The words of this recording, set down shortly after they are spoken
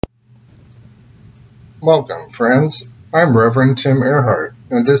Welcome, friends. I'm Reverend Tim Earhart,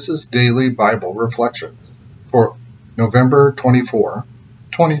 and this is Daily Bible Reflections for November 24,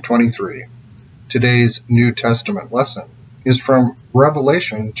 2023. Today's New Testament lesson is from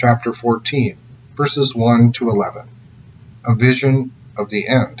Revelation chapter 14, verses 1 to 11, a vision of the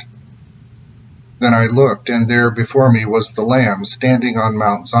end. Then I looked, and there before me was the Lamb standing on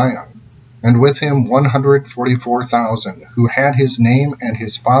Mount Zion, and with him 144,000 who had his name and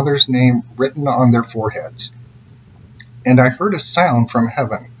his Father's name written on their foreheads. And I heard a sound from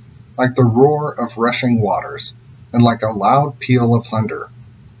heaven, like the roar of rushing waters, and like a loud peal of thunder.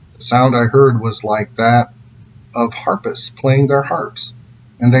 The sound I heard was like that of harpists playing their harps,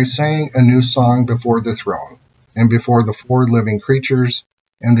 and they sang a new song before the throne, and before the four living creatures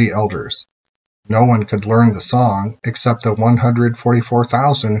and the elders. No one could learn the song except the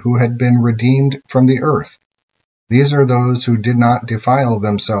 144,000 who had been redeemed from the earth. These are those who did not defile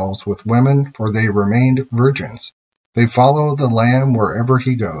themselves with women, for they remained virgins. They follow the Lamb wherever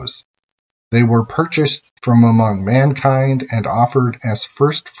he goes. They were purchased from among mankind and offered as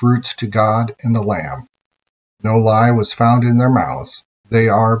first fruits to God and the Lamb. No lie was found in their mouths. They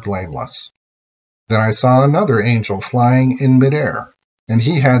are blameless. Then I saw another angel flying in midair, and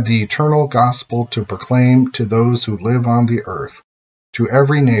he had the eternal gospel to proclaim to those who live on the earth, to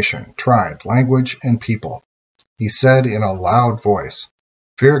every nation, tribe, language, and people. He said in a loud voice,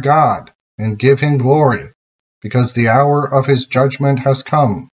 "Fear God, and give him glory, because the hour of his judgment has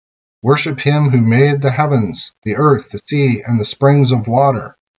come. Worship him who made the heavens, the earth, the sea, and the springs of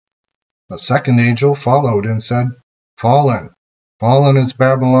water." A second angel followed and said, "Fallen, fallen is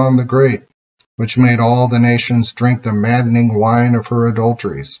Babylon the Great, which made all the nations drink the maddening wine of her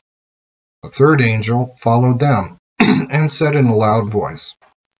adulteries." A third angel followed them, and said in a loud voice,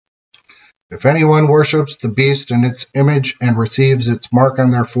 "If anyone worships the beast and its image and receives its mark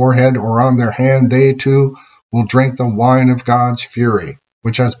on their forehead or on their hand, they too will drink the wine of God's fury,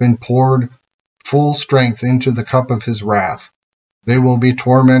 which has been poured full strength into the cup of his wrath. They will be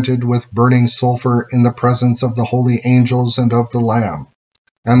tormented with burning sulfur in the presence of the holy angels and of the Lamb.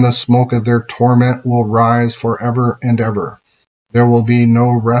 And the smoke of their torment will rise forever and ever. There will be no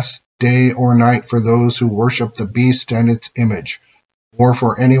rest day or night for those who worship the beast and its image, or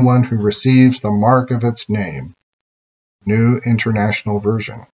for anyone who receives the mark of its name." New International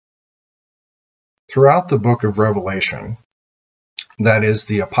Version. Throughout the book of Revelation, that is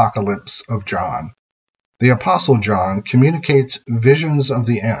the Apocalypse of John, the Apostle John communicates visions of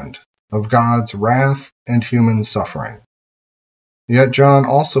the end, of God's wrath and human suffering. Yet John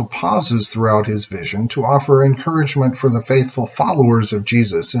also pauses throughout his vision to offer encouragement for the faithful followers of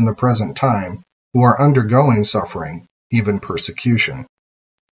Jesus in the present time who are undergoing suffering, even persecution.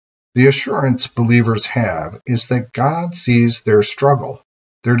 The assurance believers have is that God sees their struggle,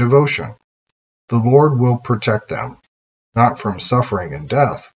 their devotion. The Lord will protect them, not from suffering and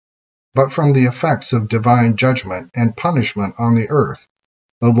death, but from the effects of divine judgment and punishment on the earth.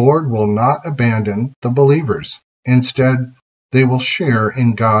 The Lord will not abandon the believers. Instead, they will share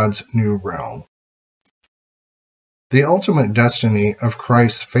in God's new realm. The ultimate destiny of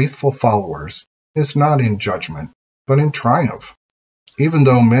Christ's faithful followers is not in judgment, but in triumph. Even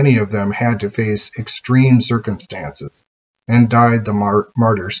though many of them had to face extreme circumstances and died the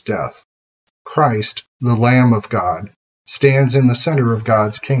martyr's death, Christ, the Lamb of God, stands in the center of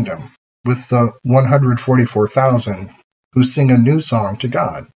God's kingdom, with the 144,000 who sing a new song to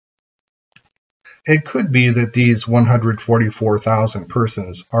God. It could be that these 144,000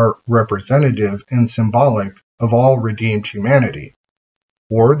 persons are representative and symbolic of all redeemed humanity,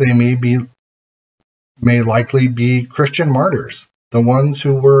 or they may likely be Christian martyrs, the ones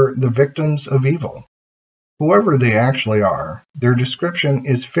who were the victims of evil. Whoever they actually are, their description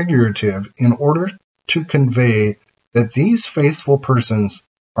is figurative in order to convey that these faithful persons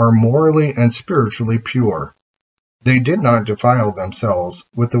are morally and spiritually pure. They did not defile themselves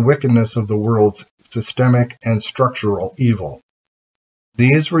with the wickedness of the world's systemic and structural evil.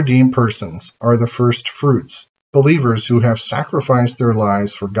 These redeemed persons are the first fruits, believers who have sacrificed their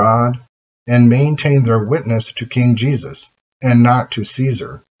lives for God and maintained their witness to King Jesus and not to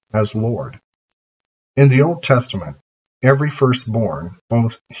Caesar as Lord. In the Old Testament, every firstborn,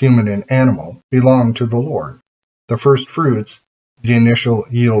 both human and animal, belonged to the Lord. The first fruits, the initial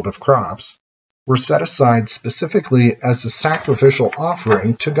yield of crops, were set aside specifically as a sacrificial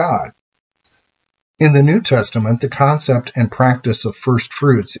offering to God. In the New Testament, the concept and practice of first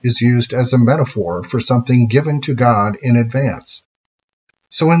fruits is used as a metaphor for something given to God in advance.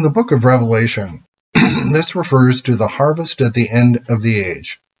 So in the book of Revelation, this refers to the harvest at the end of the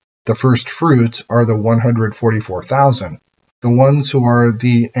age. The first fruits are the 144,000 the ones who are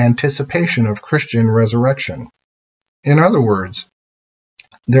the anticipation of Christian resurrection. In other words,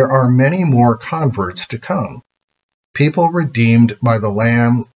 there are many more converts to come, people redeemed by the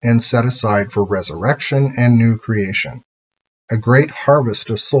Lamb and set aside for resurrection and new creation. A great harvest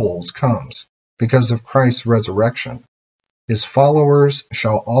of souls comes because of Christ's resurrection. His followers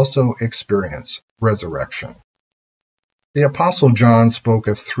shall also experience resurrection. The Apostle John spoke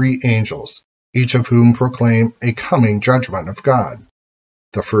of 3 angels, each of whom proclaim a coming judgment of God.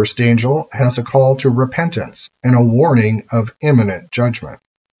 The first angel has a call to repentance and a warning of imminent judgment.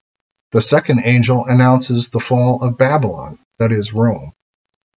 The second angel announces the fall of Babylon, that is Rome.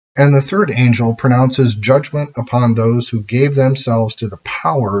 And the third angel pronounces judgment upon those who gave themselves to the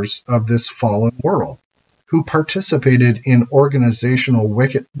powers of this fallen world, who participated in organizational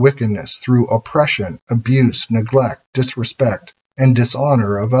wickedness through oppression, abuse, neglect, disrespect, and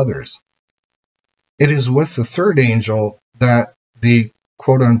dishonor of others. It is with the third angel that the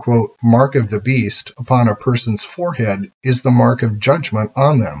quote-unquote mark of the beast upon a person's forehead is the mark of judgment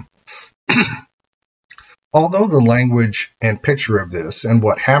on them. Although the language and picture of this and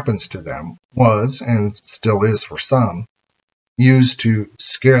what happens to them was, and still is for some, used to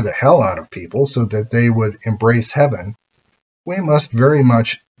scare the hell out of people so that they would embrace heaven, we must very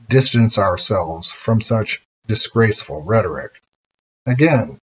much distance ourselves from such disgraceful rhetoric.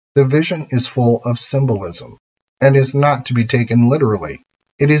 Again, the vision is full of symbolism and is not to be taken literally.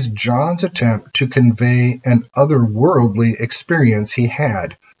 It is John's attempt to convey an otherworldly experience he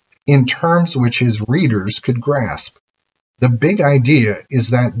had in terms which his readers could grasp. The big idea is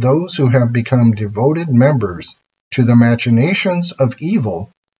that those who have become devoted members to the machinations of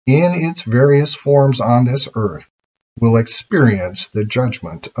evil in its various forms on this earth will experience the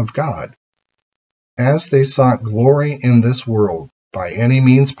judgment of God. As they sought glory in this world by any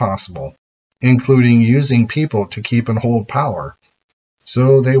means possible, including using people to keep and hold power,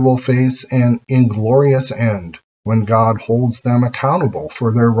 so they will face an inglorious end when God holds them accountable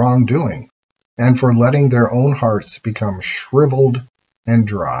for their wrongdoing and for letting their own hearts become shriveled and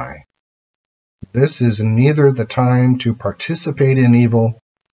dry. This is neither the time to participate in evil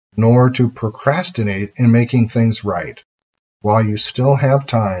nor to procrastinate in making things right, while you still have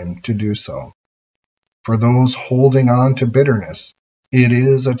time to do so. For those holding on to bitterness, it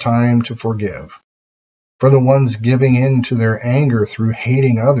is a time to forgive. For the ones giving in to their anger through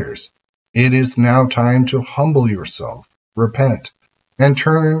hating others, it is now time to humble yourself, repent, and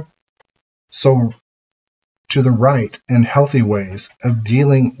turn so to the right and healthy ways of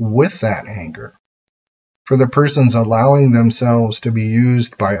dealing with that anger. For the persons allowing themselves to be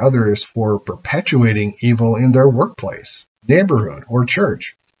used by others for perpetuating evil in their workplace, neighborhood, or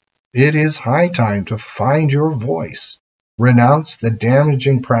church, it is high time to find your voice, renounce the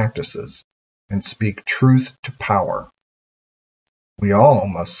damaging practices, and speak truth to power. We all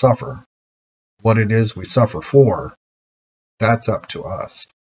must suffer. What it is we suffer for, that's up to us.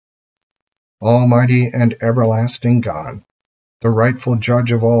 Almighty and everlasting God, the rightful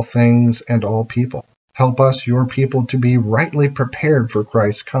judge of all things and all people, help us, your people, to be rightly prepared for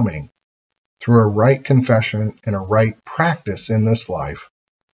Christ's coming, through a right confession and a right practice in this life.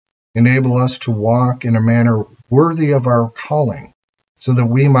 Enable us to walk in a manner worthy of our calling, so that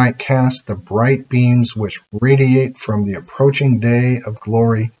we might cast the bright beams which radiate from the approaching day of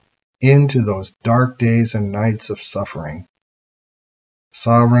glory into those dark days and nights of suffering.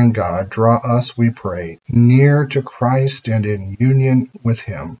 Sovereign God, draw us, we pray, near to Christ and in union with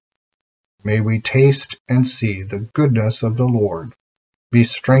him. May we taste and see the goodness of the Lord, be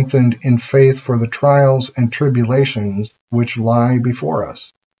strengthened in faith for the trials and tribulations which lie before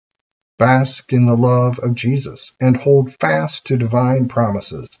us. Bask in the love of Jesus and hold fast to divine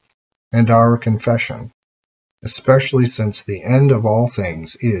promises and our confession, especially since the end of all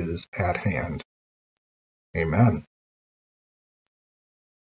things is at hand. Amen.